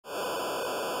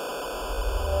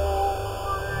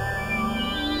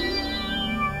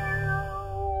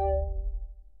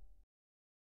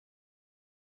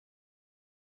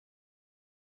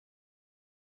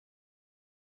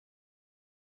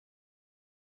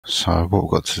So what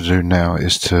we've got to do now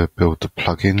is to build the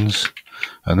plugins,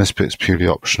 and this bit's purely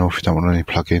optional. If you don't want any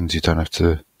plugins, you don't have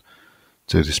to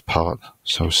do this part.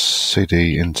 So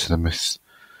cd into the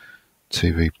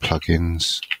MythTV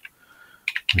plugins,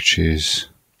 which is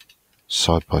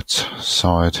side by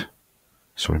side.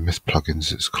 Sorry, Myth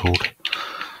plugins it's called.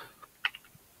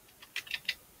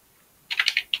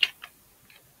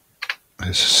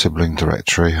 It's a sibling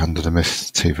directory under the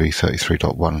MythTV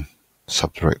 33.1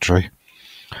 subdirectory.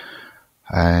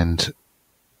 And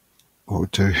what we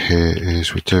do here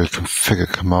is we do a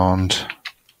configure command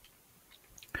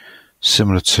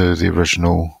similar to the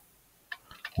original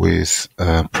with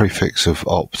a prefix of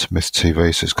opt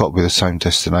MythTV. So it's got to be the same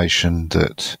destination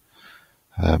that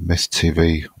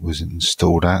MythTV was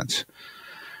installed at.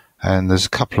 And there's a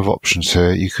couple of options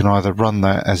here. You can either run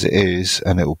that as it is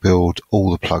and it will build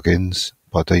all the plugins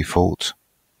by default.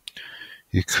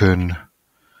 You can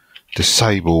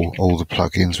disable all the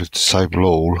plugins with disable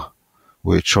all,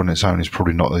 which on its own is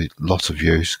probably not a lot of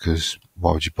use, because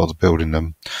why would you bother building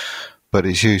them? But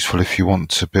it's useful if you want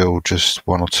to build just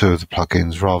one or two of the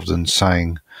plugins, rather than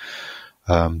saying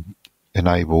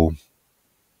enable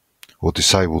or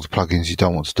disable the plugins you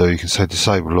don't want to do. You can say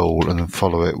disable all and then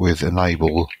follow it with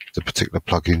enable the particular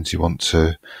plugins you want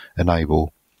to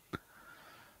enable.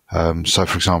 So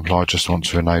for example, I just want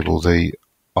to enable the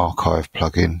archive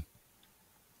plugin,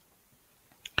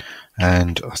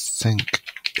 and I think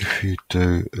if you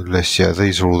do a list, yeah,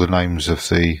 these are all the names of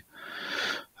the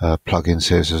plugins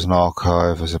here. So there's an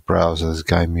archive, there's a browser, there's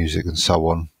game music and so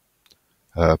on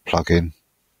plugin.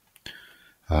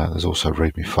 There's also a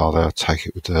readme file there. I take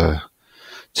it would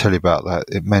tell you about that.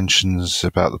 It mentions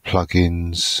about the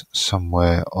plugins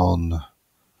somewhere on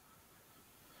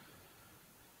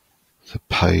the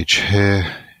page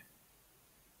here.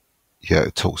 Yeah,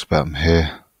 it talks about them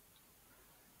here.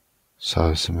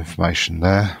 So some information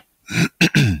there.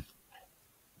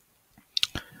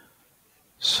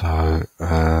 So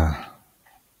yeah,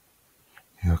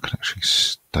 I can actually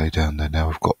stay down there now.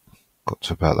 We've got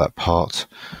to about that part,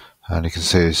 and you can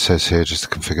see it says here just to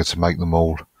configure to make them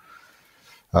all.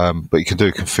 But you can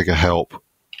do configure help,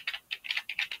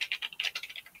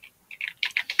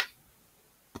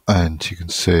 and you can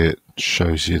see it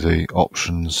shows you the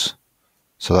options.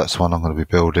 So that's one I'm going to be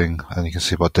building, and you can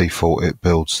see by default it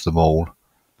builds them all.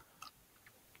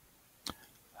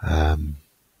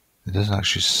 It doesn't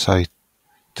actually say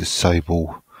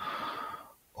disable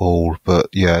all, but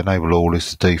yeah, enable all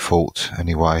is the default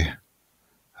anyway.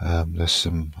 There's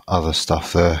some other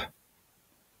stuff there.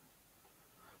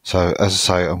 So as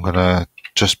I say, I'm going to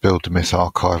just build the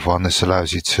MythArchive one. This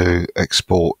allows you to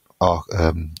export our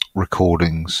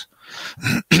recordings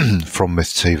from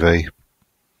MythTV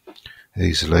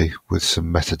easily with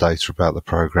some metadata about the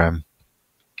program.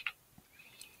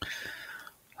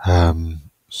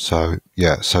 So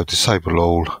yeah, so disable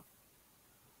all.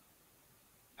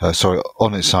 Sorry,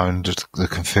 on its own, just the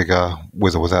configure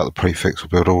with or without the prefix will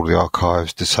build all the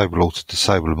archives. Disable all to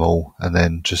disable them all, and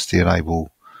then just the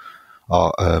enable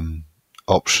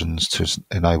options to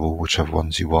enable whichever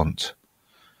ones you want.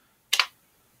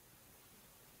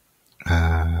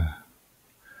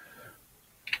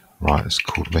 Right, it's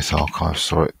called MythArchive.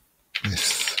 Sorry,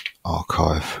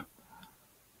 MythArchive.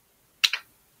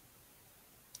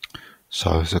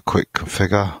 So it's a quick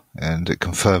configure, and it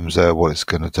confirms there what it's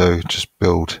going to do. Just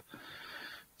build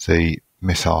the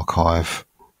MythArchive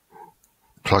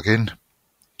plugin.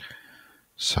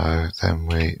 So then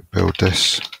we build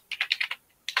this.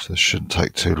 So this shouldn't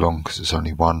take too long because it's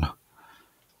only one.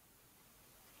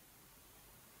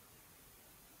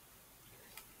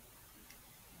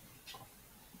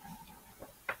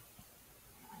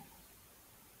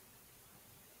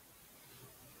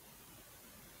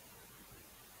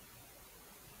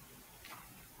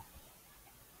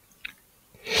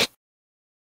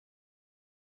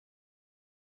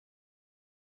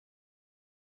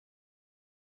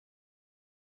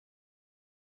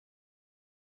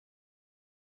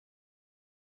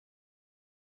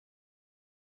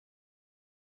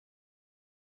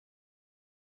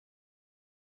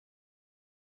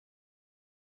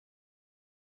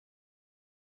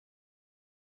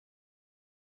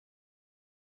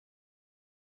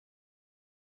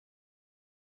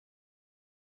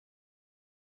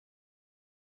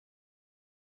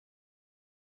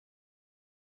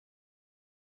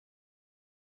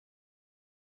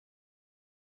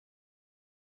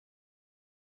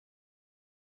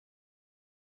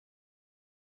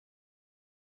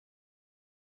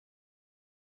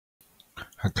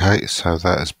 Okay, so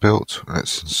that is built.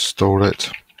 Let's install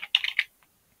it.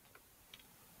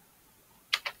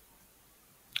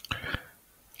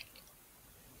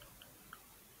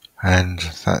 And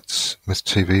that's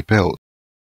MythTV built.